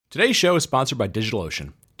Today's show is sponsored by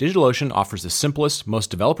DigitalOcean. DigitalOcean offers the simplest,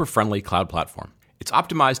 most developer-friendly cloud platform. It's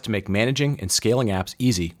optimized to make managing and scaling apps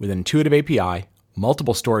easy with an intuitive API,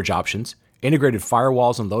 multiple storage options, integrated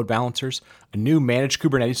firewalls and load balancers, a new managed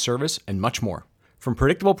Kubernetes service, and much more. From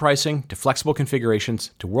predictable pricing to flexible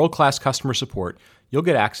configurations to world-class customer support, you'll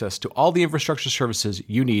get access to all the infrastructure services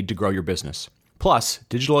you need to grow your business. Plus,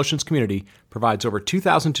 DigitalOcean's community provides over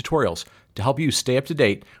 2,000 tutorials to help you stay up to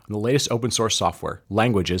date on the latest open source software,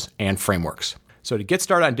 languages, and frameworks. So to get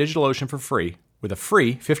started on DigitalOcean for free, with a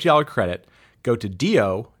free $50 credit, go to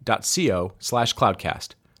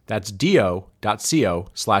do.co/cloudcast. That's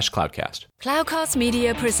do.co/cloudcast. Cloudcast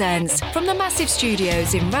Media presents from the massive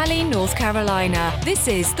studios in Raleigh, North Carolina. This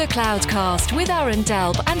is the Cloudcast with Aaron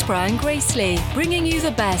Delp and Brian Gracely, bringing you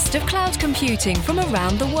the best of cloud computing from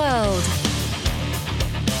around the world.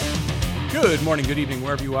 Good morning, good evening,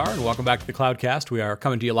 wherever you are, and welcome back to the Cloudcast. We are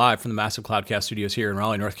coming to you live from the massive Cloudcast studios here in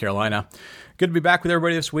Raleigh, North Carolina. Good to be back with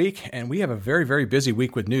everybody this week, and we have a very, very busy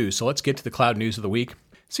week with news. So let's get to the cloud news of the week.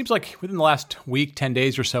 Seems like within the last week, 10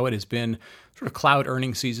 days or so, it has been sort of cloud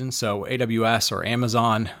earnings season. So AWS or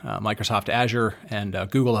Amazon, Microsoft Azure, and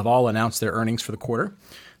Google have all announced their earnings for the quarter.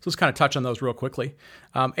 So let's kind of touch on those real quickly.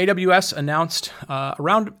 AWS announced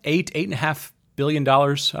around $8.5 billion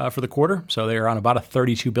for the quarter. So they are on about a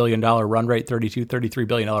 $32 billion run rate, $33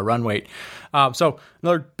 billion run rate. So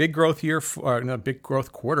another big growth year, another big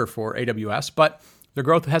growth quarter for AWS, but their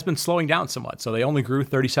growth has been slowing down somewhat. So they only grew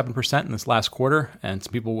 37% in this last quarter, and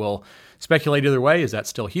some people will speculate either way. Is that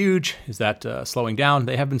still huge? Is that slowing down?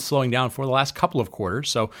 They have been slowing down for the last couple of quarters.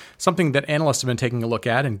 So something that analysts have been taking a look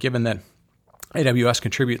at, and given that AWS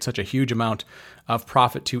contributes such a huge amount of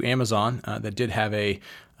profit to Amazon, that did have a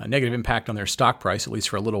negative impact on their stock price, at least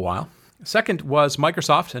for a little while. Second was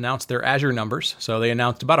Microsoft announced their Azure numbers. So they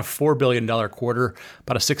announced about a $4 billion quarter,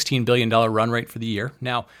 about a $16 billion run rate for the year.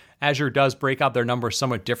 Now, Azure does break out their numbers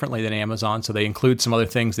somewhat differently than Amazon, so they include some other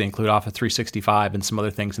things. They include Office 365 and some other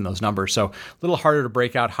things in those numbers. So a little harder to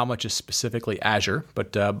break out how much is specifically Azure,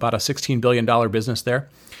 but about a $16 billion business there.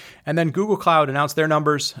 And then Google Cloud announced their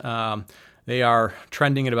numbers. They are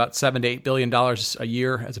trending at about $7 to $8 billion a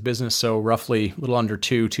year as a business, so roughly a little under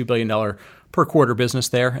 $2 billion per quarter business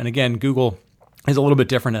there. And again, Google is a little bit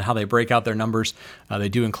different in how they break out their numbers. They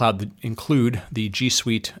do include the G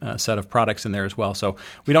Suite set of products in there as well. So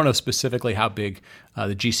we don't know specifically how big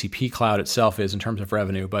the GCP cloud itself is in terms of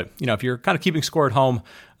revenue. But if you're kind of keeping score at home,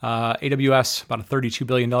 AWS, about a $32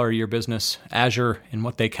 billion a year business. Azure, in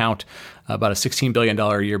what they count, about a $16 billion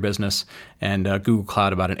a year business. And Google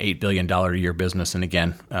Cloud, about an $8 billion a year business. And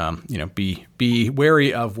again, be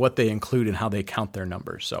wary of what they include and how they count their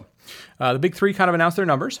numbers. So the big three kind of announced their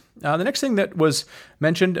numbers. The next thing that was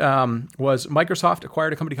mentioned was Microsoft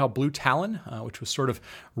acquired a company called Blue Talon, which was sort of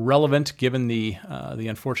relevant given the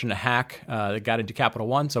unfortunate hack that got into Capital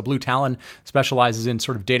One. So Blue Talon specializes in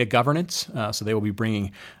sort of data governance. So they will be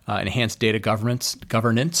bringing enhanced data governance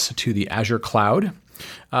to the Azure cloud.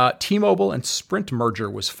 T-Mobile and Sprint merger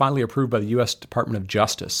was finally approved by the U.S. Department of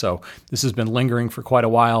Justice. So this has been lingering for quite a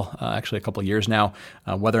while, actually a couple of years now,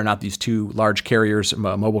 whether or not these two large carriers,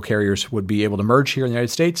 mobile carriers, would be able to merge here in the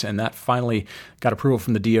United States. And that finally got approval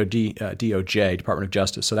from the DOJ, Department of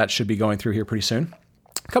Justice. So that should be going through here pretty soon.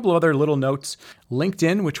 A couple of other little notes.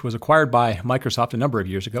 LinkedIn, which was acquired by Microsoft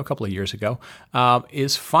a couple of years ago,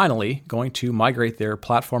 is finally going to migrate their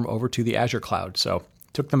platform over to the Azure cloud. So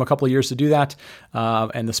took them a couple of years to do that,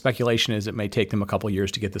 and the speculation is it may take them a couple of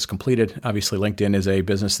years to get this completed. Obviously, LinkedIn is a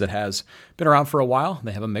business that has been around for a while.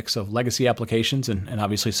 They have a mix of legacy applications and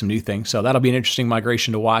obviously some new things. So that'll be an interesting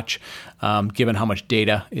migration to watch, given how much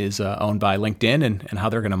data is owned by LinkedIn and how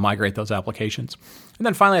they're going to migrate those applications. And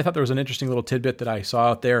then finally, I thought there was an interesting little tidbit that I saw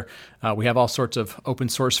out there. We have all sorts of open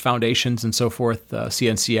source foundations and so forth,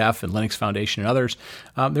 CNCF and Linux Foundation and others.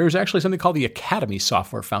 There's actually something called the Academy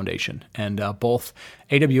Software Foundation, and both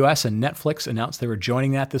AWS and Netflix announced they were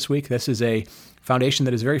joining that this week. This is a foundation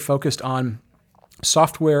that is very focused on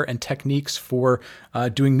software and techniques for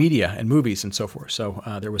doing media and movies and so forth. So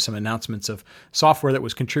there was some announcements of software that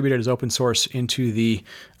was contributed as open source into the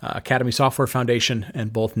Academy Software Foundation,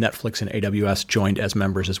 and both Netflix and AWS joined as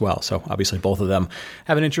members as well. So obviously both of them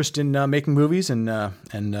have an interest in making movies and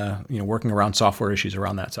working around software issues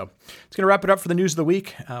around that. So it's going to wrap it up for the news of the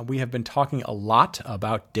week. We have been talking a lot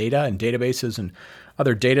about data and databases and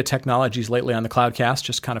other data technologies lately on the Cloudcast,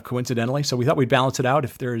 just kind of coincidentally. So we thought we'd balance it out.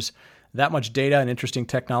 If there's that much data and interesting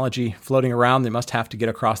technology floating around, they must have to get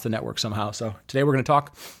across the network somehow. So today we're going to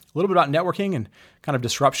talk a little bit about networking and kind of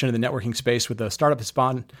disruption in the networking space with a startup that's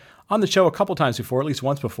been on the show a couple times before, at least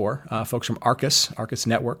once before, folks from Arcus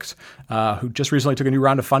Networks, who just recently took a new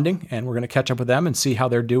round of funding, and we're going to catch up with them and see how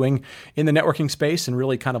they're doing in the networking space and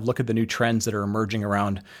really kind of look at the new trends that are emerging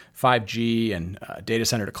around 5G and data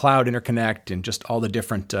center to cloud interconnect and just all the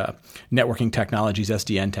different networking technologies,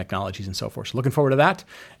 SDN technologies, and so forth. So looking forward to that,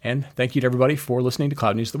 and thank you to everybody for listening to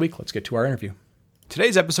Cloud News of the Week. Let's get to our interview.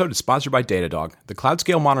 Today's episode is sponsored by Datadog, the cloud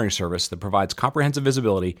scale monitoring service that provides comprehensive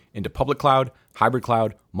visibility into public cloud, hybrid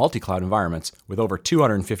cloud, multi-cloud environments with over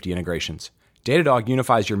 250 integrations. Datadog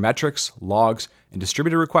unifies your metrics, logs, and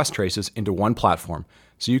distributed request traces into one platform,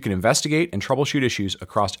 so you can investigate and troubleshoot issues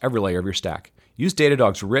across every layer of your stack. Use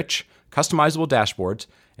Datadog's rich, customizable dashboards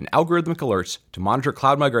and algorithmic alerts to monitor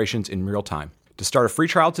cloud migrations in real time. To start a free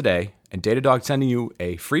trial today and Datadog sending you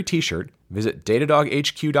a free t-shirt, visit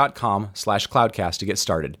datadoghq.com/cloudcast to get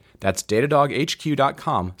started. That's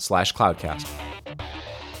datadoghq.com/cloudcast.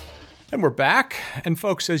 And we're back. And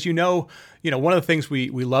folks, as you know, one of the things we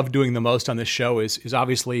love doing the most on this show is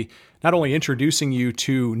obviously not only introducing you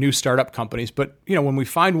to new startup companies, but when we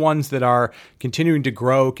find ones that are continuing to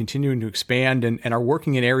grow, continuing to expand, and are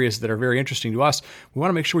working in areas that are very interesting to us, we want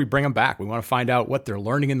to make sure we bring them back. We want to find out what they're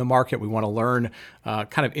learning in the market. We want to learn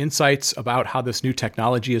kind of insights about how this new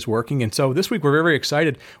technology is working. And so this week, we're very, very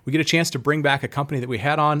excited. We get a chance to bring back a company that we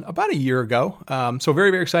had on about a year ago. So very,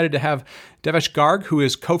 very excited to have Devesh Garg, who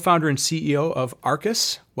is co-founder and CEO of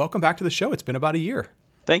Arcus. Welcome back to the show. It's been about a year.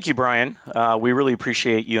 Thank you, Brian. We really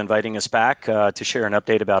appreciate you inviting us back to share an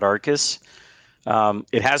update about Arcus.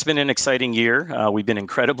 It has been an exciting year. We've been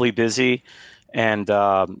incredibly busy and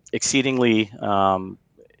it's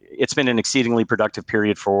been an exceedingly productive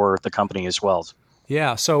period for the company as well.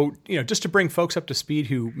 Yeah. So, just to bring folks up to speed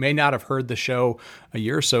who may not have heard the show a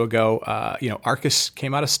year or so ago, Arcus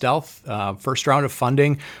came out of stealth, first round of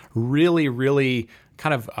funding, really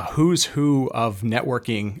kind of a who's who of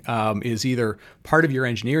networking is either part of your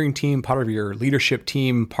engineering team, part of your leadership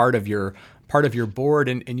team, part of your board.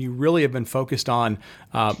 And you really have been focused on,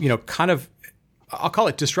 kind of, I'll call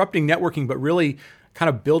it disrupting networking, but really kind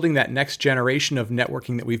of building that next generation of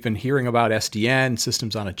networking that we've been hearing about, SDN,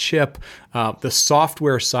 systems on a chip, the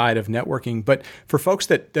software side of networking. But for folks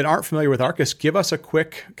that aren't familiar with Arcus, give us a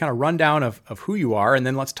quick kind of rundown of who you are, and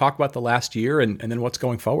then let's talk about the last year and then what's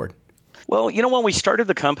going forward. Well, when we started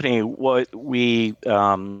the company, what we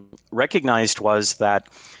recognized was that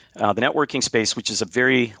the networking space, which is a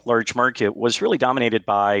very large market, was really dominated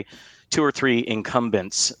by two or three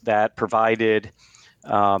incumbents that provided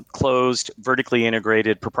closed, vertically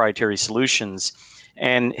integrated proprietary solutions.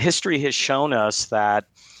 And history has shown us that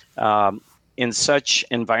in such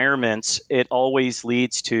environments, it always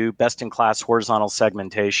leads to best-in-class horizontal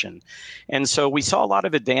segmentation. And so we saw a lot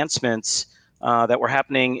of advancements that were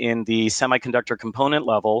happening in the semiconductor component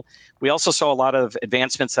level. We also saw a lot of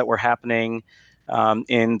advancements that were happening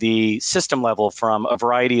in the system level from a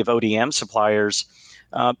variety of ODM suppliers.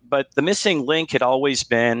 But the missing link had always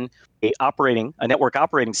been a network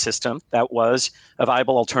operating system that was a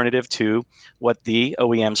viable alternative to what the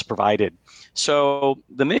OEMs provided. So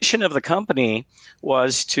the mission of the company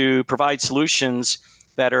was to provide solutions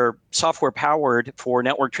that are software powered for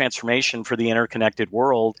network transformation for the interconnected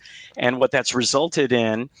world. And what that's resulted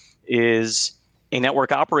in is a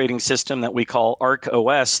network operating system that we call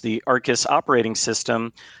ArcOS, the Arcus operating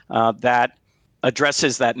system, that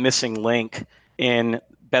addresses that missing link in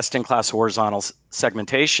best-in-class horizontal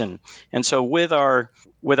segmentation. And so with our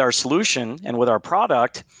solution and with our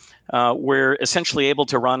product, we're essentially able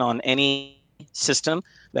to run on any system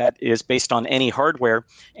that is based on any hardware,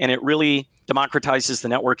 and it really democratizes the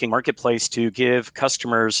networking marketplace to give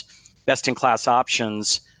customers best-in-class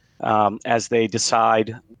options as they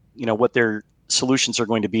decide, what their solutions are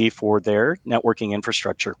going to be for their networking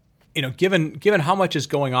infrastructure. Given how much is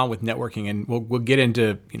going on with networking, and we'll get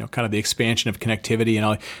into kind of the expansion of connectivity and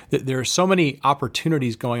all, there are so many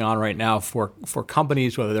opportunities going on right now for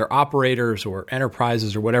companies, whether they're operators or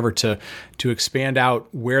enterprises or whatever, to expand out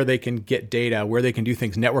where they can get data, where they can do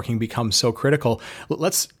things. Networking becomes so critical.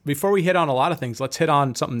 Before we hit on a lot of things, let's hit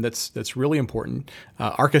on something that's really important.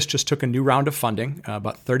 Arcus just took a new round of funding,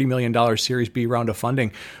 about $30 million Series B round of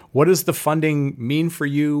funding. What does the funding mean for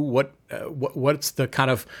you? What's the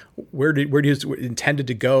kind of where do you intended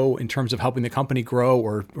to go in terms of helping the company grow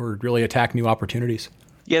or really attack new opportunities?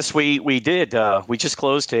 Yes, we did. We just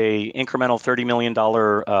closed a incremental $30 million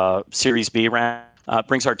Series B round.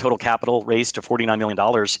 Brings our total capital raised to $49 million.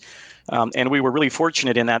 And we were really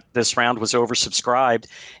fortunate in that this round was oversubscribed.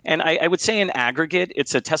 And I would say in aggregate,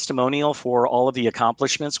 it's a testimonial for all of the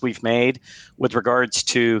accomplishments we've made with regards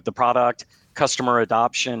to the product, customer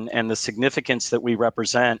adoption and the significance that we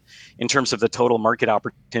represent in terms of the total market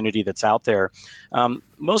opportunity that's out there.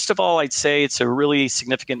 Most of all, I'd say it's a really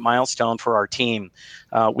significant milestone for our team.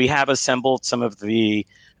 We have assembled some of the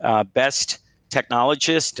best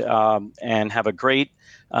technologists and have a great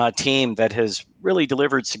team that has really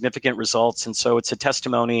delivered significant results, and so it's a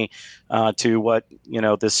testimony to what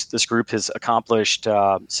this group has accomplished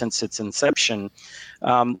since its inception.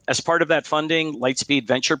 As part of that funding, Lightspeed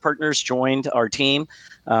Venture Partners joined our team.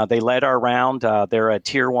 They led our round. They're a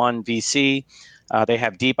tier 1 VC. They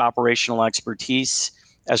have deep operational expertise,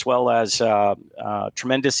 as well as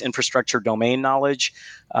tremendous infrastructure domain knowledge,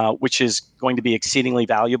 which is going to be exceedingly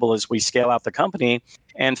valuable as we scale out the company.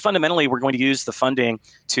 And fundamentally, we're going to use the funding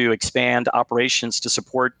to expand operations to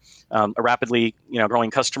support a rapidly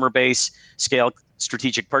growing customer base, scale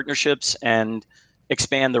strategic partnerships, and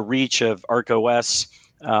expand the reach of ArcOS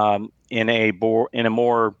in a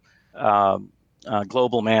more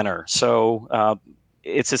global manner. So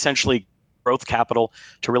it's essentially growth capital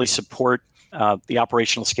to really support the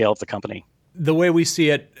operational scale of the company. The way we see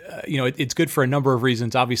it, it's good for a number of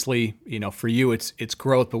reasons. Obviously, for you, it's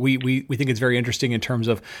growth, but we think it's very interesting in terms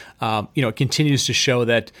of, it continues to show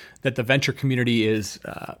that the venture community is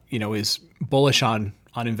bullish on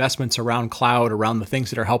investments around cloud, around the things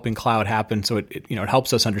that are helping cloud happen. So it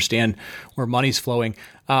helps us understand where money's flowing.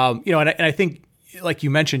 And I think, like you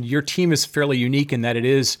mentioned, your team is fairly unique in that it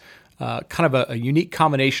is kind of a unique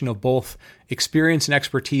combination of both experience and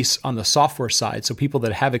expertise on the software side. So people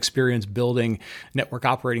that have experience building network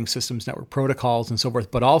operating systems, network protocols, and so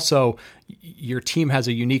forth, but also your team has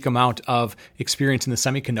a unique amount of experience in the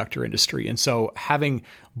semiconductor industry. And so having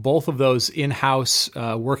both of those in-house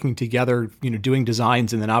working together, doing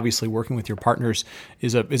designs, and then obviously working with your partners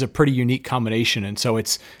is a pretty unique combination. And so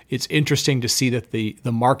it's interesting to see that the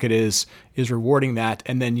market is rewarding that.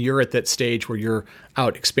 And then you're at that stage where you're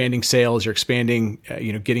out expanding sales, you're expanding,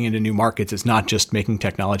 getting into new markets. It's not just making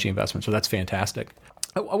technology investments. So that's fantastic.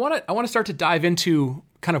 I want to start to dive into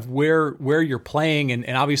kind of where you're playing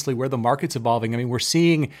and obviously where the market's evolving. I mean, we're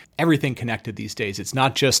seeing everything connected these days. It's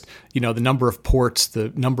not just, the number of ports,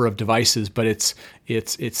 the number of devices, but it's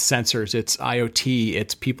sensors, it's IoT,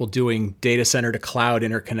 it's people doing data center to cloud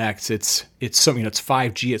interconnects. It's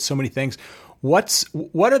 5G, it's so many things.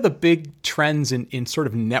 What are the big trends in sort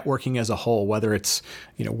of networking as a whole, whether it's,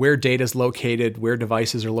 where data is located, where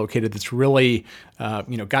devices are located, that's really,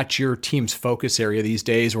 got your team's focus area these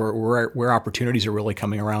days, or where opportunities are really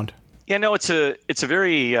coming around? Yeah, no, it's a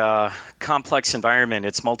very complex environment.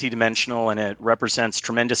 It's multidimensional and it represents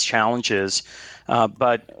tremendous challenges.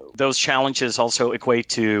 But those challenges also equate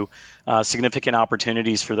to significant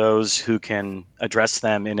opportunities for those who can address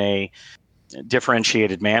them in a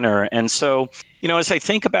differentiated manner. And so, as I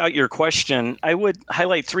think about your question, I would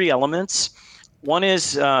highlight 3 elements. One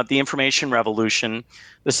is the information revolution.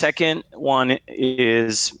 The second one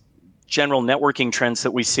is general networking trends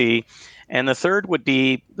that we see. And the third would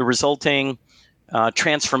be the resulting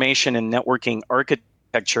transformation in networking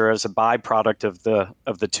architecture as a byproduct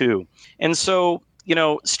of the two. And so,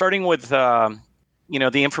 starting with the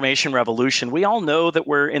information revolution, we all know that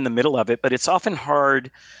we're in the middle of it, but it's often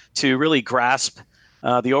hard to really grasp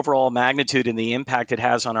the overall magnitude and the impact it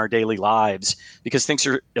has on our daily lives because things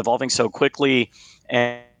are evolving so quickly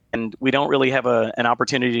and we don't really have an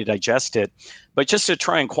opportunity to digest it. But just to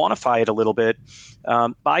try and quantify it a little bit,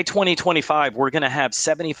 by 2025, we're going to have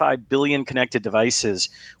 75 billion connected devices,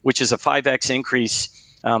 which is a 5x increase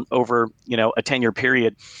over a 10-year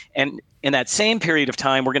period. And in that same period of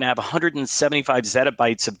time, we're going to have 175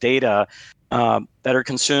 zettabytes of data that are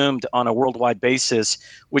consumed on a worldwide basis,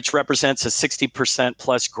 which represents a 60%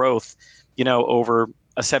 plus growth, over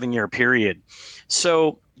a 7-year period.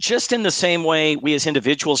 So just in the same way, we as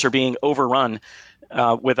individuals are being overrun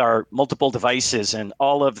with our multiple devices and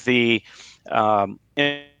all of the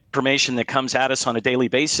information that comes at us on a daily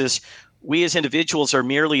basis, we as individuals are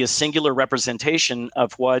merely a singular representation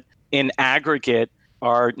of what in aggregate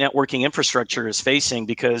our networking infrastructure is facing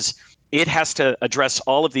because it has to address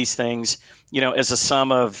all of these things, as a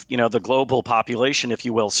sum of, the global population, if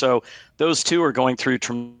you will. So those two are going through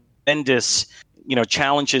tremendous,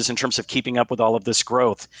 challenges in terms of keeping up with all of this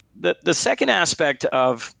growth. The second aspect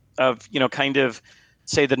of kind of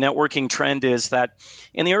say the networking trend is that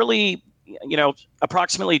in the early,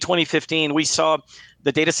 approximately 2015, we saw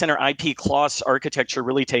the data center IP cloth architecture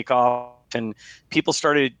really take off and people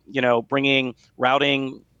started, bringing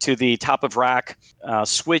routing to the top of rack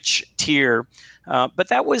switch tier. But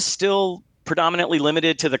that was still predominantly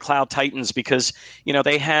limited to the cloud titans because,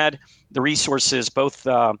 they had the resources, both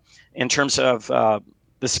in terms of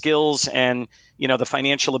the skills and, the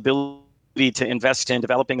financial ability to invest in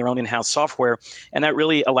developing their own in-house software, and that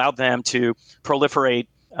really allowed them to proliferate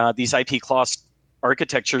these IP cloth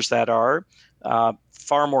architectures that are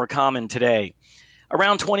far more common today.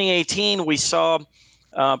 Around 2018, we saw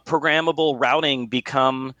programmable routing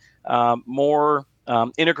become more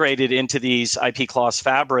integrated into these IP cloth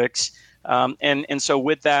fabrics, and so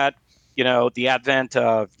with that, the advent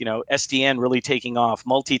of SDN really taking off,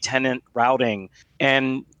 multi-tenant routing,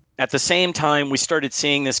 and at the same time, we started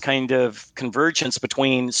seeing this kind of convergence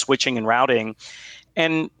between switching and routing.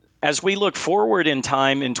 And as we look forward in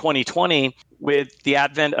time in 2020, with the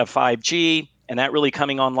advent of 5G, and that really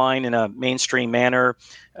coming online in a mainstream manner,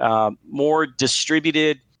 more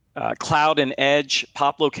distributed cloud and edge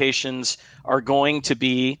POP locations are going to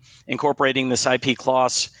be incorporating this IP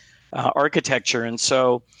cloth architecture. And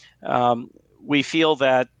so we feel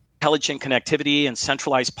that intelligent connectivity and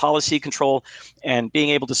centralized policy control and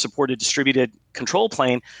being able to support a distributed control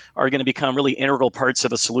plane are going to become really integral parts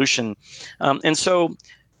of a solution. And so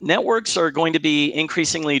networks are going to be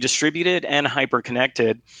increasingly distributed and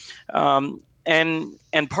hyper-connected.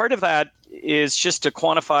 And part of that is just to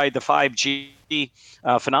quantify the 5G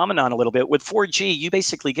phenomenon a little bit. With 4G, you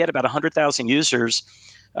basically get about 100,000 users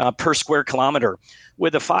per square kilometer.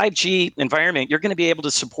 With a 5G environment, you're going to be able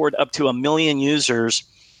to support up to 1 million users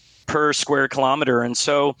per square kilometer. And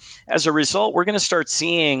so as a result, we're going to start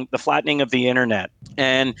seeing the flattening of the internet.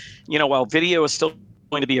 And, while video is still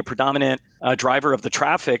going to be a predominant driver of the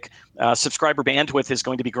traffic, subscriber bandwidth is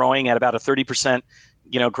going to be growing at about a 30%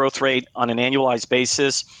 growth rate on an annualized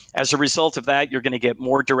basis. As a result of that, you're going to get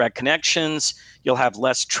more direct connections. You'll have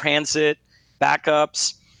less transit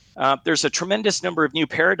backups. There's a tremendous number of new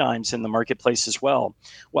paradigms in the marketplace as well.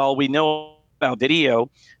 While we know about video,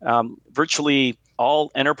 virtually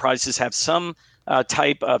all enterprises have some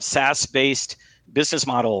type of SaaS-based business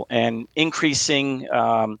model and increasing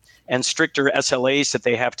and stricter SLAs that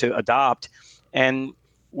they have to adopt. And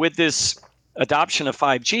with this adoption of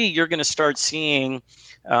 5G, you're going to start seeing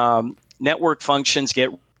network functions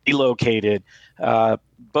get relocated.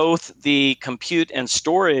 Both the compute and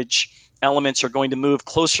storage elements are going to move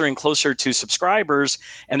closer and closer to subscribers,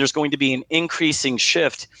 and there's going to be an increasing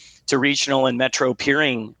shift to regional and metro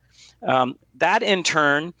peering. That in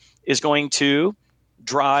turn is going to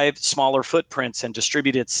drive smaller footprints and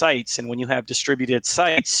distributed sites. And when you have distributed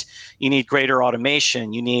sites, you need greater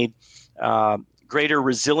automation. You need greater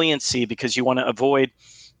resiliency because you want to avoid,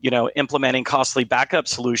 implementing costly backup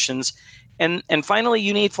solutions. And finally,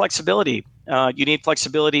 you need flexibility. You need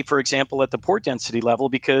flexibility, for example, at the port density level,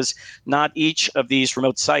 because not each of these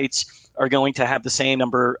remote sites are going to have the same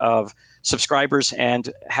number of subscribers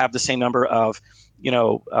and have the same number of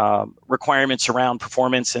requirements around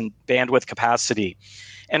performance and bandwidth capacity.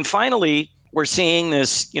 And finally, we're seeing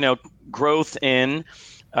this, growth in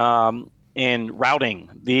routing.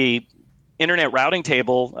 The internet routing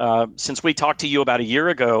table, since we talked to you about a year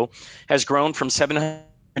ago, has grown from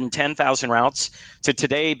 710,000 routes to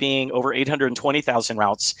today being over 820,000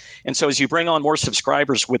 routes. And so as you bring on more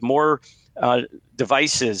subscribers with more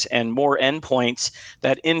devices and more endpoints,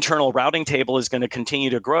 that internal routing table is going to continue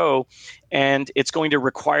to grow, and it's going to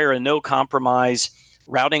require a no-compromise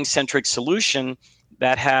routing-centric solution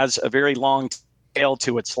that has a very long tail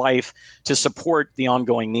to its life to support the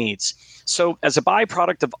ongoing needs. So as a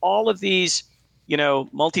byproduct of all of these,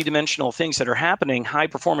 multidimensional things that are happening,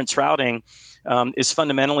 high-performance routing is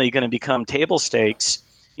fundamentally going to become table stakes,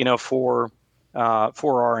 for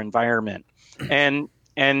our environment. And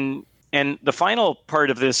the final part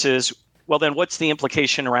of this is, well, then what's the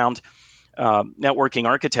implication around networking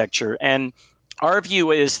architecture? And our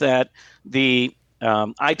view is that the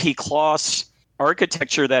IP cloth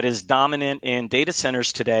architecture that is dominant in data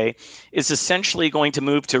centers today is essentially going to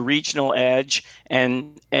move to regional edge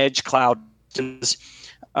and edge cloud,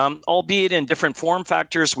 albeit in different form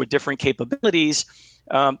factors with different capabilities.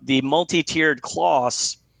 The multi-tiered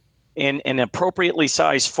cloths in an appropriately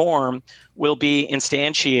sized form will be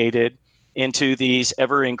instantiated into these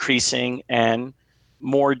ever-increasing and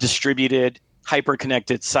more distributed,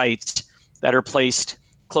 hyper-connected sites that are placed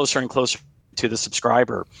closer and closer to the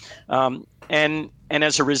subscriber. And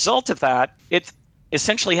as a result of that, it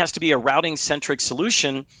essentially has to be a routing-centric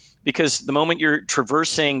solution, because the moment you're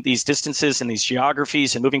traversing these distances and these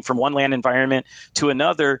geographies and moving from one LAN environment to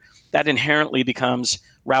another, that inherently becomes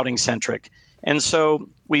routing-centric. And so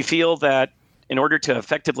we feel that in order to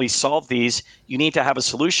effectively solve these, you need to have a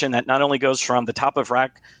solution that not only goes from the top of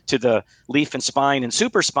rack to the leaf and spine and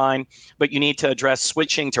super spine, but you need to address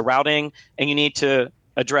switching to routing, and you need to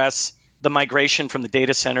address the migration from the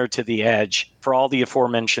data center to the edge for all the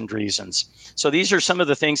aforementioned reasons. So these are some of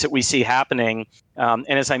the things that we see happening. And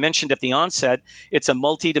as I mentioned at the onset, it's a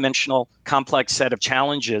multidimensional, complex set of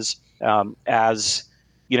challenges as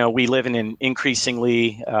we live in an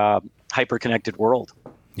increasingly hyper-connected world.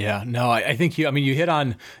 Yeah, no, I think you hit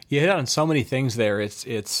on so many things there.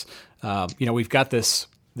 It's we've got this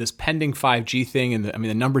pending 5G thing, and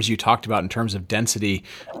the numbers you talked about in terms of density.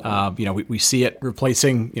 We see it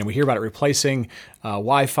replacing. We hear about it replacing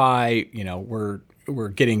Wi-Fi. We're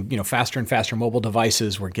getting faster and faster mobile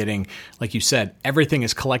devices. We're getting, like you said, everything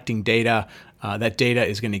is collecting data. That data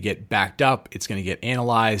is going to get backed up. It's going to get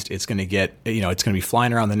analyzed. It's going to get it's going to be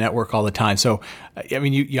flying around the network all the time. So,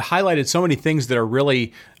 you highlighted so many things that are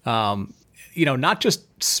really not just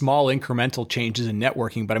small incremental changes in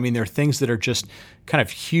networking, but there are things that are just kind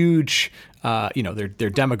of huge, they're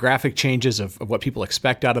demographic changes of what people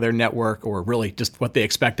expect out of their network, or really just what they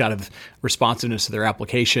expect out of responsiveness to their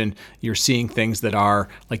application. You're seeing things that are,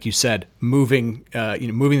 like you said, moving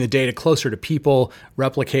the data closer to people,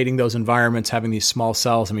 replicating those environments, having these small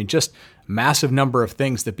cells. Just massive number of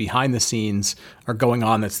things that behind the scenes are going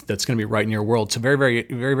on that's going to be right in your world. So very, very,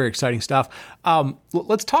 very, very exciting stuff.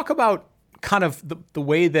 Let's talk about kind of the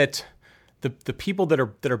way that the people that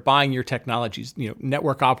are buying your technologies,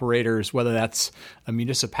 network operators, whether that's a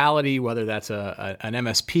municipality, whether that's an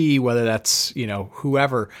MSP, whether that's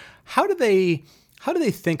whoever, how do they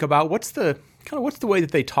think about what's the way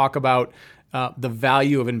that they talk about the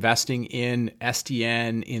value of investing in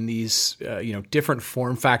SDN, in these different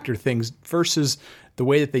form factor things versus the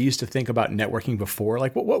way that they used to think about networking before?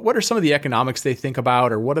 Like what are some of the economics they think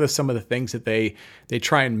about, or what are some of the things that they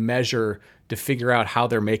try and measure to figure out how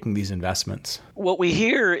they're making these investments? What we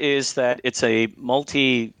hear is that it's a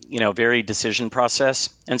varied decision process.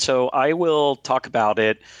 And so I will talk about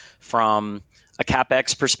it from a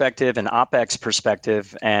CapEx perspective, an OpEx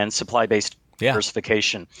perspective, and supply-based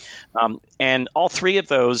diversification. And all three of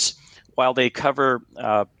those, while they cover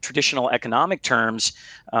traditional economic terms,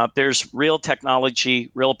 there's real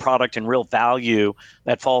technology, real product, and real value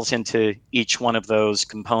that falls into each one of those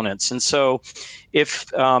components. And so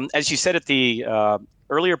if, as you said at the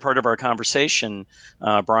earlier part of our conversation,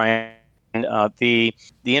 Brian, the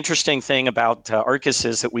interesting thing about Arcus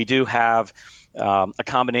is that we do have a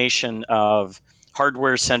combination of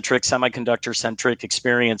hardware-centric, semiconductor-centric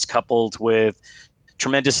experience coupled with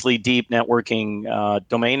tremendously deep networking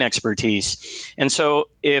domain expertise. And so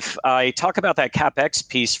if I talk about that CapEx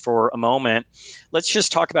piece for a moment, let's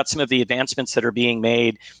just talk about some of the advancements that are being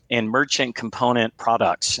made in merchant component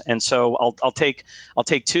products. And so I'll take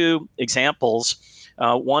two examples.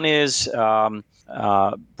 One is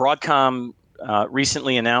Broadcom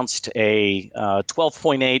recently announced a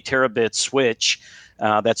 12.8 terabit switch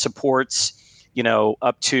that supports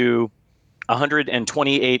up to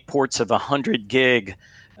 128 ports of 100 gig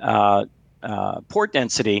port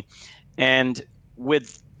density. And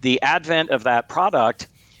with the advent of that product,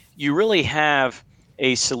 you really have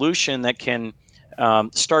a solution that can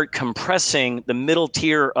start compressing the middle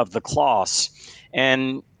tier of the cloths.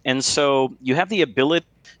 And so you have the ability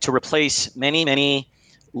to replace many, many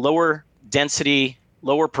lower density,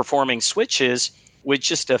 lower performing switches with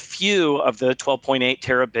just a few of the 12.8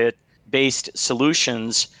 terabit based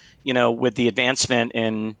solutions, with the advancement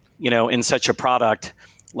in such a product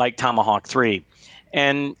like Tomahawk 3.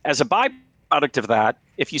 And as a byproduct of that,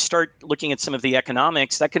 if you start looking at some of the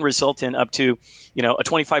economics, that can result in up to, a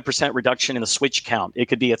 25% reduction in the switch count. It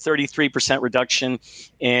could be a 33% reduction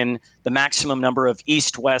in the maximum number of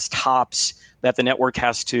east-west hops that the network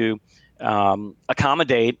has to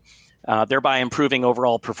accommodate, thereby improving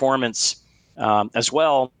overall performance as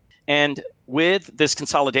well. And with this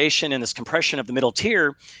consolidation and this compression of the middle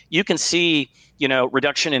tier, you can see,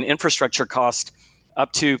 reduction in infrastructure cost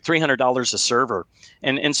up to $300 a server.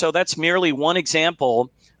 And so that's merely one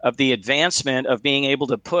example of the advancement of being able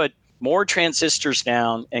to put more transistors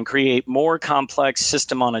down and create more complex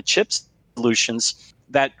system on a chip solutions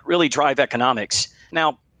that really drive economics.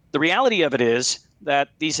 Now, the reality of it is that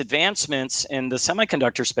these advancements in the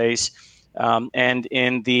semiconductor space and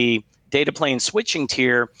in the data plane switching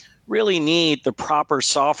tier really need the proper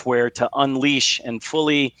software to unleash and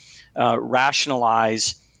fully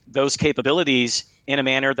rationalize those capabilities in a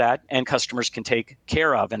manner that end customers can take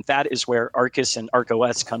care of. And that is where Arcus and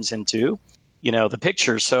ArcOS comes into, the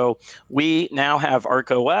picture. So we now have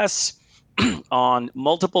ArcOS on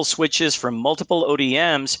multiple switches from multiple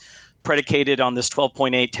ODMs predicated on this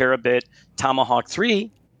 12.8 terabit Tomahawk 3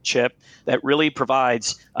 chip that really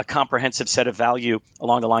provides a comprehensive set of value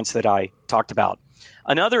along the lines that I talked about.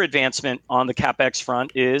 Another advancement on the CapEx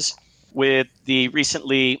front is with the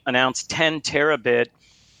recently announced 10 terabit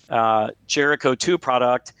Jericho 2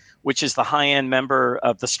 product, which is the high-end member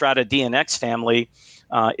of the Strata DNX family.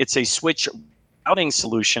 It's a switch routing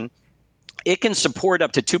solution. It can support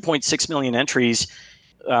up to 2.6 million entries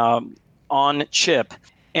on chip.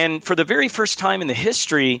 And for the very first time in the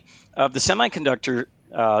history of the semiconductor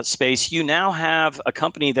space, you now have a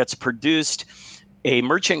company that's produced a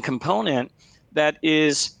merchant component that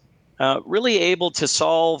is really able to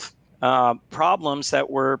solve problems that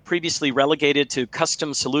were previously relegated to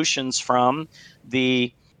custom solutions from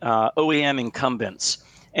the OEM incumbents.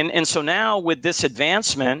 And so now with this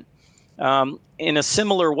advancement, in a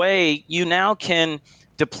similar way, you now can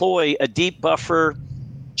deploy a deep buffer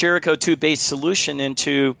Jericho 2 based solution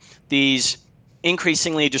into these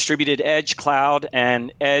increasingly distributed edge cloud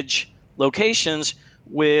and edge locations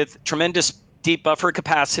with tremendous deep buffer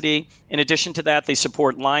capacity. In addition to that, they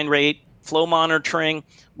support line rate, flow monitoring,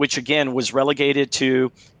 which again was relegated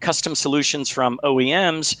to custom solutions from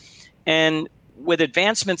OEMs. And with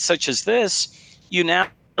advancements such as this, you now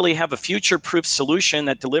really have a future-proof solution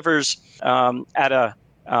that delivers at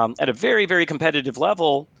a very, very competitive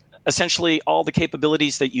level, essentially all the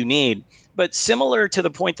capabilities that you need. But similar to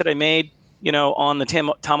the point that I made, on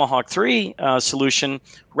the Tomahawk 3 solution,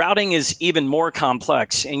 routing is even more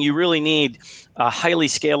complex, and you really need a highly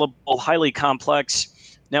scalable, highly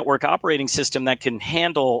complex network operating system that can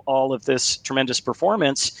handle all of this tremendous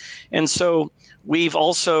performance. And so we've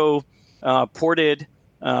also ported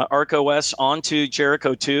ArcOS onto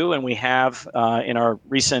Jericho 2, and we have, in our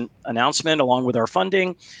recent announcement, along with our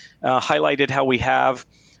funding, highlighted how we have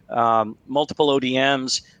multiple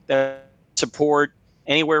ODMs that support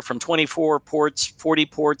anywhere from 24 ports, 40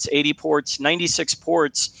 ports, 80 ports, 96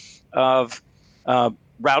 ports of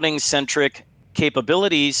routing-centric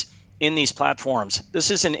capabilities in these platforms. This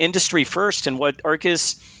is an industry first, and what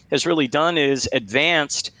Arcus has really done is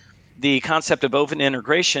advanced the concept of open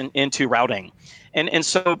integration into routing. And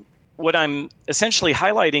so what I'm essentially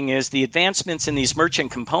highlighting is the advancements in these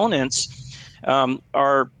merchant components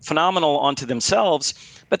are phenomenal onto themselves,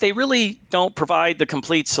 but they really don't provide the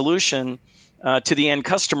complete solution to the end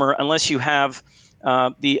customer unless you have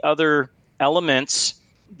the other elements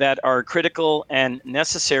that are critical and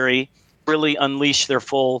necessary to really unleash their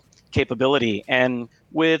full capability. And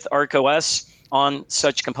with ArcOS on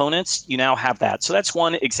such components, you now have that. So that's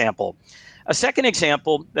one example. A second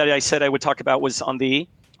example that I said I would talk about was on the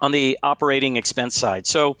operating expense side.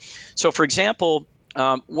 So for example,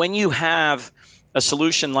 when you have a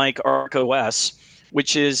solution like ArcOS,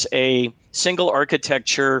 which is a single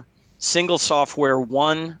architecture, single software,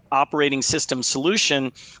 one operating system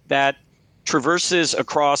solution that traverses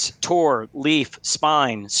across Tor, Leaf,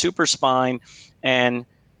 Spine, Super Spine, and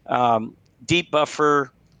deep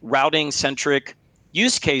buffer routing-centric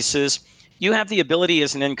use cases, you have the ability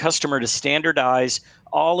as an end customer to standardize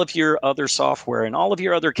all of your other software and all of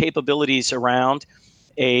your other capabilities around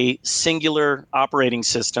a singular operating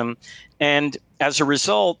system. And as a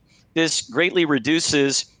result, this greatly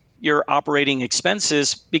reduces your operating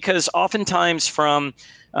expenses because oftentimes from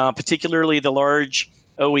particularly the large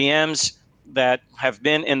OEMs that have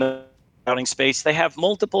been in the routing space, they have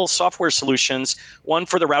multiple software solutions, one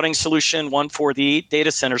for the routing solution, one for the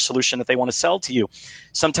data center solution that they want to sell to you.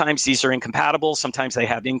 Sometimes these are incompatible. Sometimes they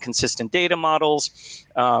have inconsistent data models.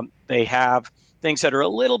 They have things that are a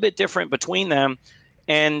little bit different between them.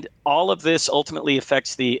 And all of this ultimately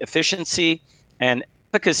affects the efficiency and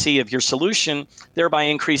efficacy of your solution, thereby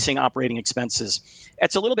increasing operating expenses.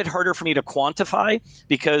 It's a little bit harder for me to quantify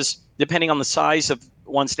because depending on the size of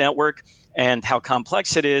one's network and how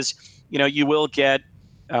complex it is, you will get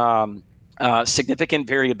significant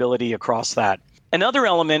variability across that. Another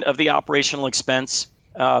element of the operational expense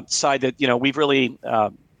side that we've really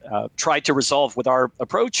tried to resolve with our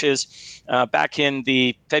approach is back in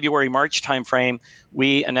the February-March timeframe,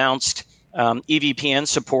 we announced EVPN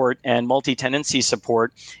support and multi-tenancy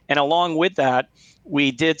support. And along with that,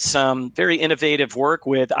 we did some very innovative work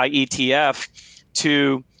with IETF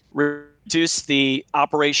to reduce the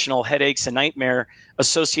operational headaches and nightmare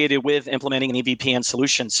associated with implementing an EVPN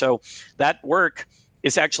solution. So that work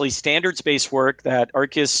is actually standards-based work that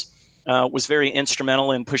Arcus was very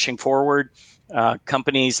instrumental in pushing forward.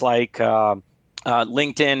 Companies like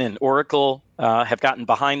LinkedIn and Oracle have gotten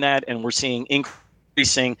behind that, and we're seeing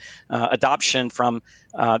increasing adoption from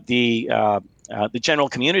the general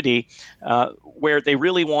community where they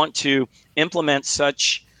really want to implement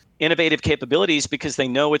such innovative capabilities because they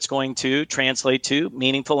know it's going to translate to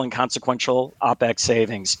meaningful and consequential OpEx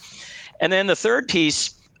savings. And then the third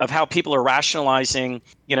piece of how people are rationalizing,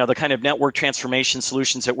 the kind of network transformation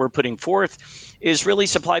solutions that we're putting forth is really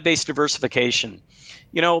supply-based diversification.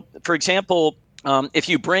 For example, if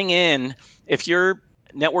your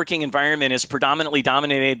networking environment is predominantly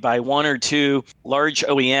dominated by one or two large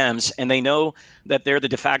OEMs, and they know that they're the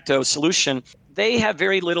de facto solution, they have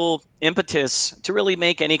very little impetus to really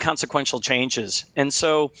make any consequential changes. And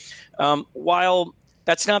so while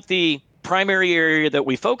that's not the primary area that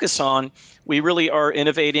we focus on, we really are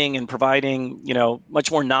innovating and providing,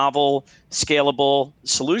 much more novel, scalable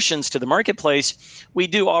solutions to the marketplace. We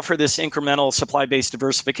do offer this incremental supply-based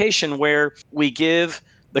diversification where we give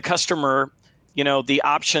the customer the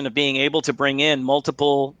option of being able to bring in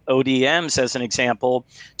multiple ODMs, as an example,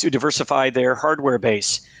 to diversify their hardware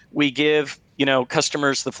base. We give,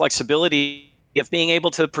 customers the flexibility of being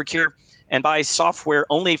able to procure and buy software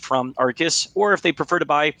only from Arcus, or if they prefer to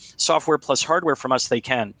buy software plus hardware from us, they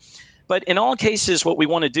can. But in all cases, what we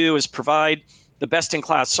want to do is provide the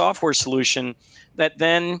best-in-class software solution that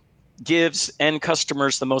then gives end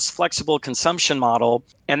customers the most flexible consumption model,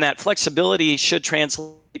 and that flexibility should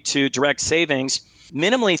translate to direct savings,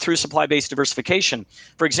 minimally through supply-based diversification.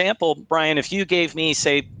 For example, Brian, if you gave me,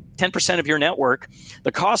 say, 10% of your network,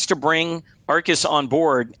 the cost to bring Arcus on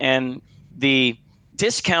board and the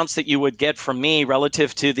discounts that you would get from me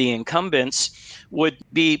relative to the incumbents would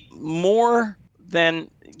be more than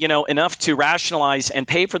enough to rationalize and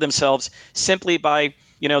pay for themselves simply by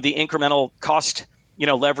the incremental cost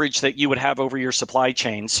leverage that you would have over your supply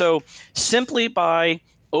chain. So simply by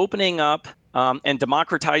opening up and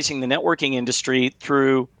democratizing the networking industry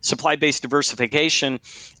through supply-based diversification,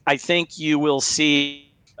 I think you will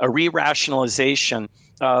see a re-rationalization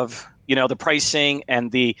of the pricing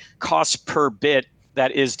and the cost per bit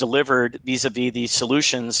that is delivered vis-a-vis these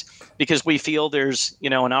solutions, because we feel there's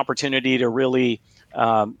an opportunity to really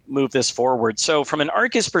move this forward. So from an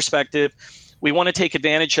Arcus perspective, we want to take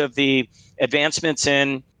advantage of the advancements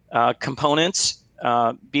in components,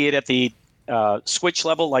 be it at the switch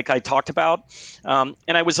level, like I talked about.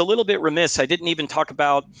 And I was a little bit remiss. I didn't even talk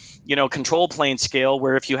about, control plane scale,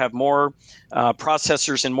 where if you have more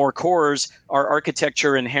processors and more cores, our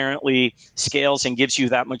architecture inherently scales and gives you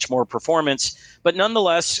that much more performance. But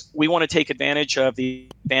nonetheless, we want to take advantage of the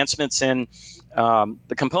advancements in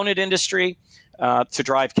the component industry to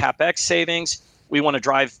drive CapEx savings. We want to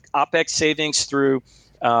drive OpEx savings through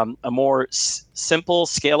a more simple,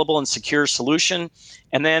 scalable, and secure solution.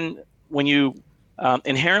 And then when you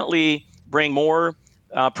inherently bring more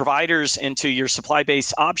providers into your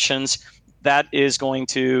supply-based options, that is going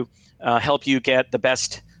to help you get the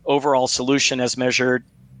best overall solution as measured,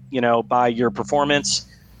 by your performance,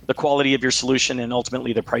 the quality of your solution, and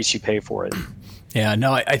ultimately the price you pay for it. Yeah,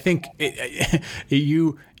 no, I think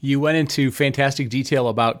you went into fantastic detail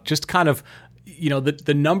about just kind of,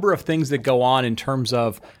 the number of things that go on in terms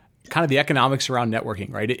of kind of the economics around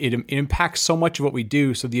networking, right? It impacts so much of what we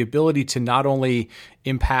do. So the ability to not only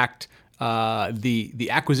impact the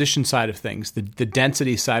acquisition side of things, the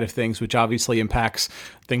density side of things, which obviously impacts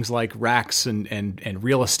things like racks and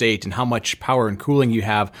real estate and how much power and cooling you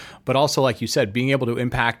have, but also, like you said, being able to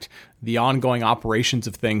impact the ongoing operations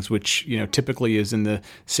of things, which typically is in the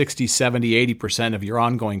 60, 70, 80% of your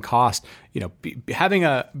ongoing cost.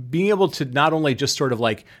 Being able to not only just sort of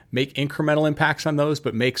like make incremental impacts on those,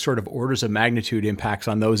 but make sort of orders of magnitude impacts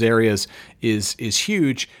on those areas is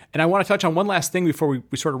huge. And I want to touch on one last thing before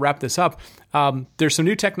we sort of wrap this up. There's some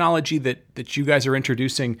new technology that you guys are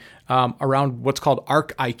introducing around what's called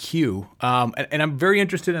Arc IQ, and I'm very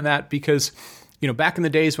interested in that because back in the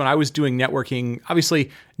days when I was doing networking, obviously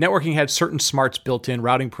networking had certain smarts built in,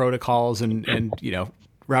 routing protocols and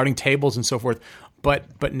routing tables and so forth.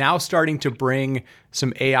 But now starting to bring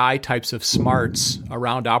some AI types of smarts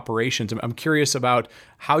around operations. I'm curious about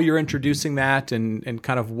how you're introducing that and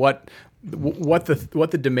kind of what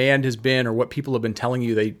the demand has been, or what people have been telling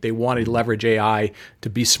you they want to leverage AI to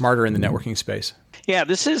be smarter in the networking space. Yeah,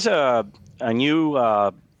 this is a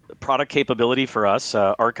new product capability for us,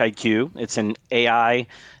 Arc IQ. It's an AI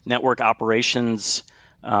network operations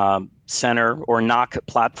center, or NOC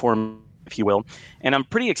platform, if you will. And I'm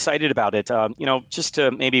pretty excited about it. Just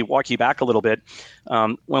to maybe walk you back a little bit,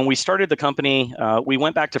 when we started the company, we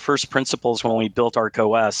went back to first principles when we built Arc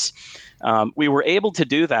OS. We were able to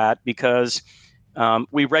do that because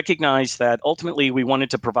we recognized that ultimately we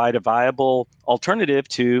wanted to provide a viable alternative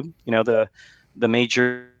to the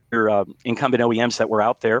major incumbent OEMs that were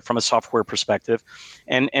out there from a software perspective.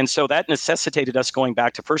 And so that necessitated us going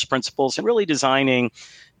back to first principles and really designing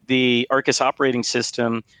the Arcus operating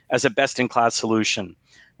system as a best-in-class solution.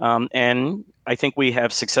 And I think we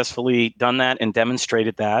have successfully done that and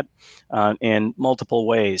demonstrated that in multiple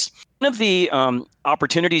ways. One of the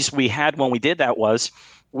opportunities we had when we did that was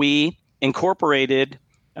we incorporated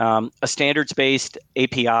a standards-based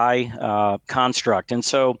API construct. And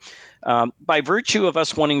so by virtue of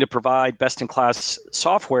us wanting to provide best-in-class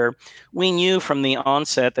software, we knew from the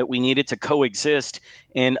onset that we needed to coexist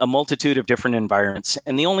in a multitude of different environments.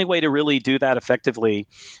 And the only way to really do that effectively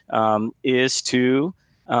is to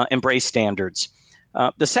embrace standards.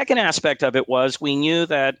 The second aspect of it was we knew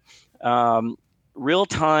that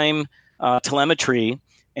real-time telemetry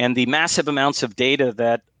and the massive amounts of data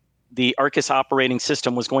that the Arcus operating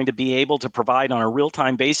system was going to be able to provide on a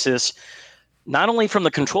real-time basis, not only from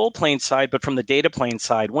the control plane side, but from the data plane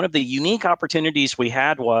side. One of the unique opportunities we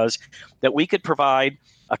had was that we could provide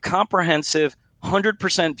a comprehensive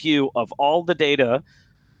 100% view of all the data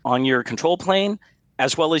on your control plane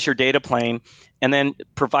as well as your data plane, and then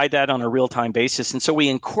provide that on a real-time basis. And so we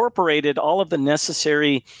incorporated all of the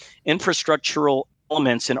necessary infrastructural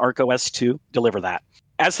elements in ArcOS to deliver that.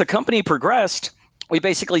 As the company progressed, we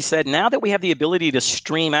basically said, now that we have the ability to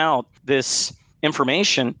stream out this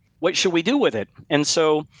information, what should we do with it? And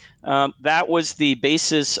so that was the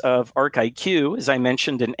basis of ArcIQ, as I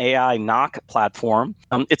mentioned, an AI NOC platform.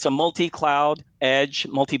 It's a multi-cloud, edge,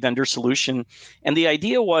 multi-vendor solution. And the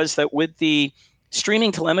idea was that with the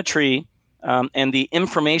streaming telemetry and the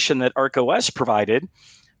information that ArcOS provided,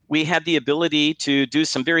 we had the ability to do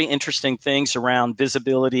some very interesting things around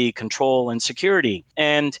visibility, control, and security.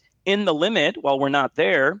 And in the limit, while we're not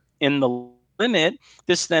there, in the limit,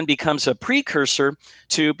 this then becomes a precursor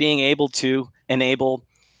to being able to enable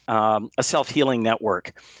a self-healing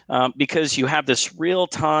network because you have this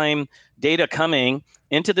real-time data coming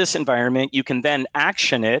into this environment. You can then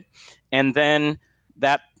action it, and then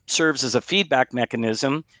that serves as a feedback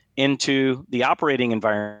mechanism into the operating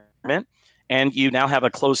environment, and you now have a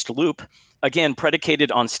closed loop, again,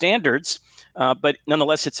 predicated on standards, but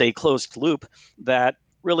nonetheless, it's a closed loop that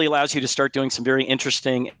really allows you to start doing some very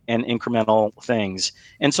interesting and incremental things.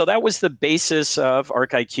 And so that was the basis of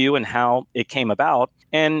ArcIQ and how it came about.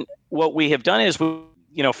 And what we have done is we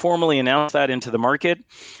formally announced that into the market.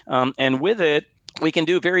 And with it, we can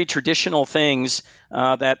do very traditional things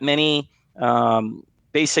that many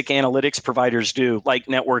basic analytics providers do, like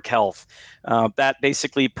network health. That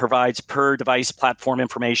basically provides per device platform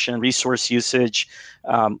information, resource usage,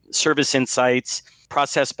 service insights,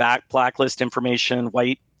 process blacklist information,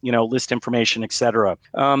 white list information, et cetera.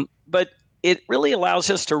 But it really allows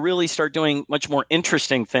us to really start doing much more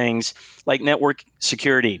interesting things like network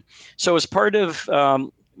security. So as part of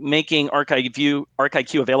making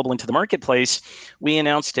ArcIQ available into the marketplace, we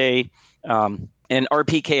announced an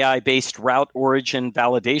RPKI-based route origin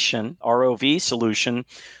validation, ROV solution,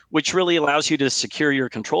 which really allows you to secure your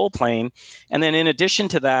control plane. And then in addition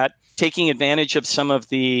to that, taking advantage of some of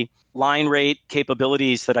the line rate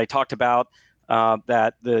capabilities that I talked about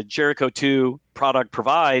that the Jericho 2 product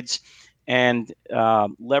provides, and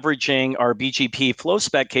leveraging our BGP flow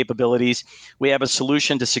spec capabilities, we have a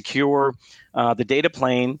solution to secure the data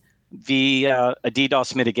plane via a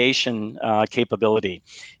DDoS mitigation capability.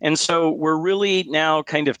 And so we're really now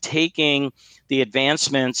kind of taking the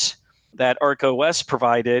advancements that ArcOS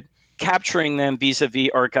provided, capturing them vis-a-vis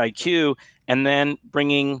ArcIQ, and then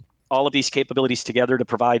bringing all of these capabilities together to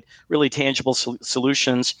provide really tangible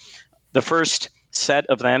solutions. The first set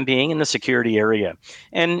of them being in the security area.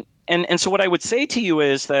 And so what I would say to you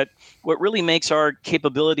is that what really makes our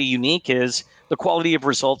capability unique is the quality of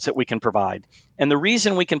results that we can provide. And the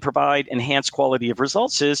reason we can provide enhanced quality of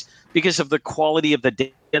results is because of the quality of the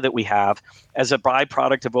data that we have as a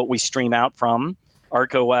byproduct of what we stream out from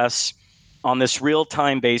ArcOS on this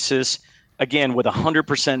real-time basis, again, with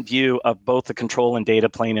 100% view of both the control and data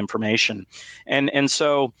plane information. And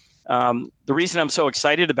so the reason I'm so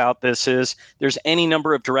excited about this is there's any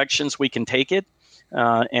number of directions we can take it,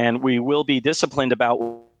 and we will be disciplined about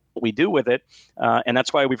what we do with it. And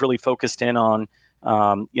that's why we've really focused in on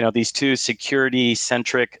these two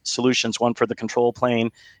security-centric solutions, one for the control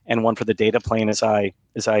plane and one for the data plane, as I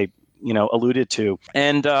alluded to.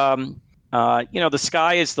 And the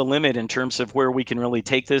sky is the limit in terms of where we can really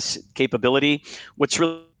take this capability. What's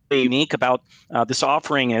really unique about this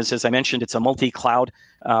offering is, as I mentioned, it's a multi-cloud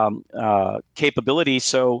capability.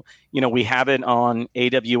 So, we have it on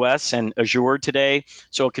AWS and Azure today,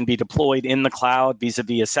 so it can be deployed in the cloud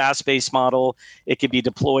vis-a-vis a SaaS-based model. It can be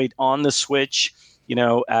deployed on the switch,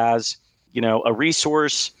 as a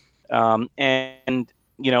resource. And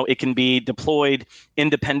it can be deployed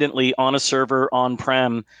independently on a server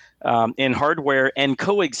on-prem in hardware and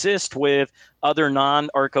coexist with other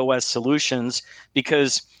non-Arc OS solutions,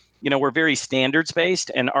 because we're very standards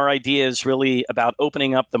based, and our idea is really about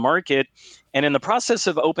opening up the market. And in the process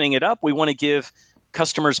of opening it up, we want to give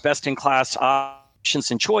customers best-in-class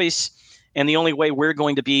options and choice. And the only way we're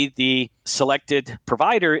going to be the selected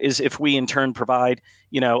provider is if we in turn provide,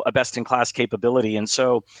 a best-in-class capability. And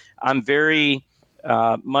so I'm very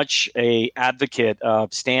much a advocate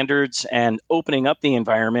of standards and opening up the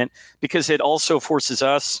environment, because it also forces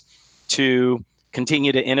us to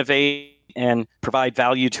continue to innovate and provide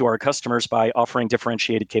value to our customers by offering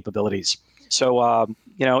differentiated capabilities. So,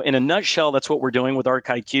 in a nutshell, that's what we're doing with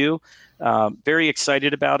ArcIQ. Very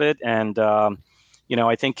excited about it, and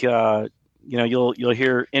I think you'll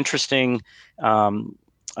hear interesting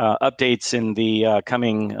updates in the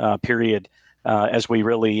coming period as we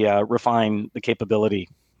really refine the capability.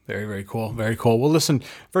 Very, very cool. Very cool. Well, listen,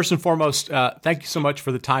 first and foremost, thank you so much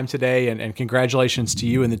for the time today, and congratulations to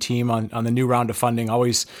you and the team on the new round of funding.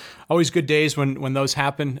 Always good days when those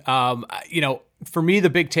happen. For me, the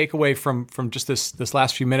big takeaway from just this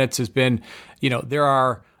last few minutes has been, there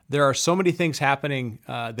are so many things happening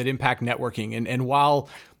that impact networking, and while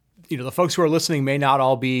the folks who are listening may not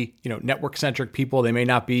all be, network-centric people. They may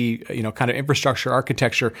not be, kind of infrastructure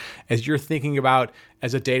architecture. As you're thinking about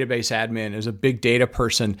as a database admin, as a big data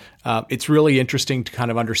person, it's really interesting to kind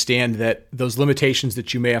of understand that those limitations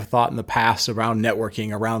that you may have thought in the past around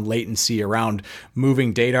networking, around latency, around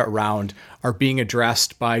moving data around are being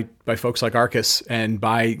addressed by folks like Arcus, and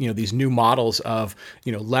by, these new models of,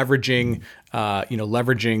 leveraging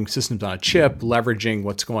systems on a chip, leveraging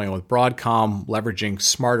what's going on with Broadcom, leveraging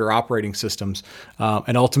smarter operating systems.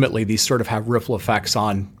 And ultimately, these sort of have ripple effects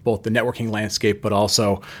on both the networking landscape, but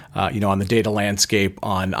also, on the data landscape,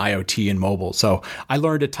 on IoT and mobile. So I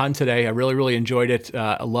learned a ton today. I really, really enjoyed it.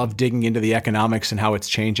 I love digging into the economics and how it's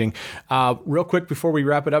changing. Real quick, before we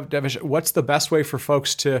wrap it up, Devesh, what's the best way for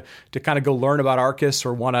folks to kind of go learn about Arcus,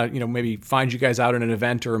 or want to, maybe find you guys out at an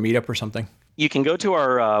event or a meetup or something? You can go to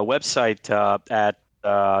our website at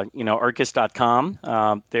arcus.com.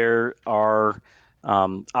 There are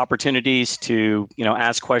opportunities to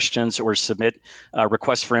ask questions or submit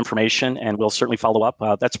requests for information, and we'll certainly follow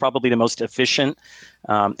up. That's probably the most efficient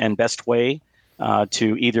and best way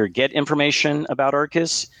to either get information about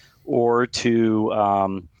Arcus, or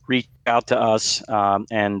to reach out to us,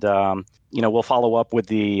 and we'll follow up with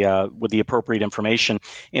the appropriate information.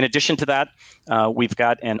 In addition to that, we've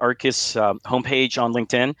got an Arcus homepage on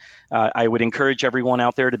LinkedIn. I would encourage everyone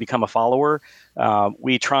out there to become a follower.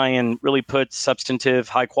 We try and really put substantive,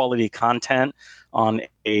 high-quality content on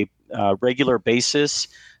a regular basis.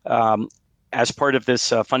 As part of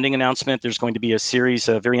this funding announcement, there's going to be a series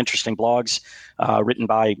of very interesting blogs written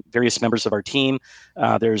by various members of our team.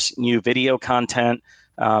 There's new video content.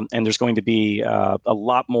 And there's going to be a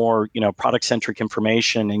lot more, product-centric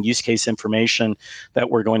information and use case information that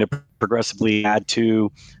we're going to progressively add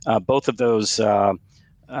to both of those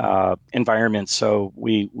environments. So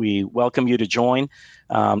we welcome you to join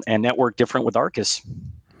and network different with Arcus.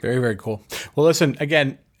 Very, very cool. Well, listen,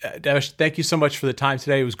 again, Devesh, thank you so much for the time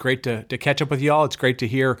today. It was great to catch up with you all. It's great to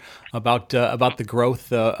hear about the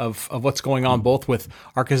growth of what's going on, both with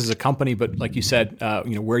Arcus as a company, but like you said,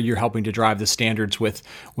 where you're helping to drive the standards with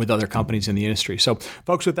other companies in the industry. So,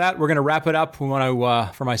 folks, with that, we're going to wrap it up. We want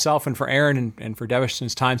to, for myself and for Aaron and for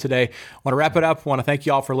Devesh's time today, I want to wrap it up. I want to thank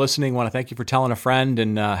you all for listening. I want to thank you for telling a friend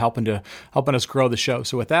and helping us grow the show.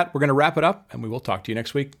 So, with that, we're going to wrap it up, and we will talk to you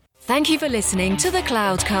next week. Thank you for listening to The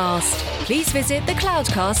Cloudcast. Please visit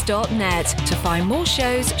thecloudcast.net to find more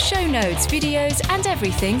shows, show notes, videos, and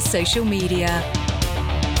everything social media.